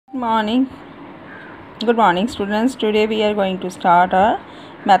Morning. Good morning, students. Today we are going to start our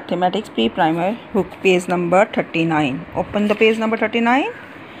mathematics pre-primer book, page number 39. Open the page number 39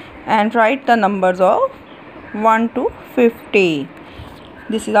 and write the numbers of 1 to 50.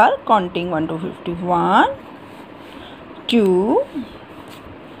 This is our counting 1 to 50. 1, 2,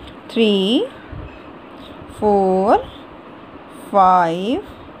 3, 4, 5,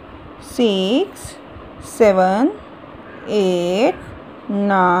 6, 7, 8,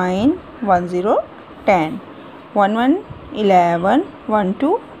 9, 1 0, 10, 1 1, 11, 1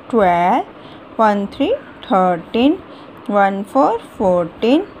 2, 12, 1 3, 13, 1 4,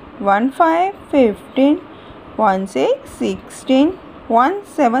 14, 1 5, 15, 1 6, 16, 1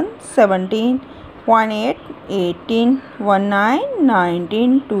 7, 17, 1 8, 18, 1 9,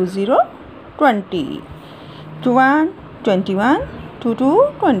 19, 2 0, 20, 21, 21, 2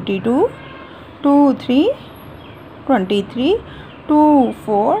 2, 22, 2 3, 23, 2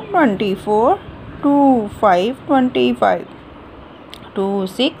 4, 24, 2 5, 25, 2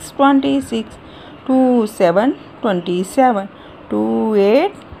 6, 26, 2 7, 27, 2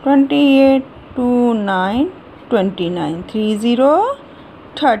 8, 28, 2 9, 29, 3 0,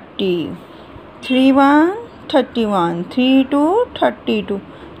 30, 3 1, 31, 3 2, 32,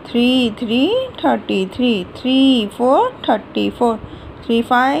 3 3, 33, 3 4, 34, 3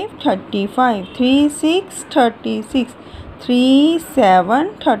 5, 35, 3 6, 36, 3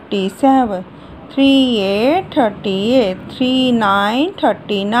 7, 37, 3 8, 38, 3 9,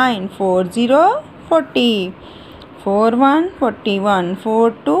 39, 4 0, 40, 4 1, 41,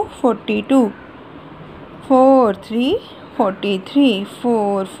 4 2, 42, 4 3, 43,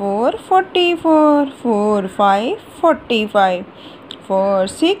 4 4, 44, 4 5, 45, 4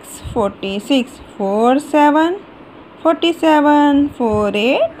 6, 46, 4 7, 47, 4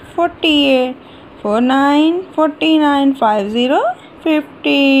 8, 48, 4 9, 49, 5 0,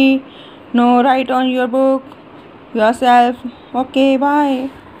 50. No, write on your book yourself. Okay,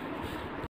 bye.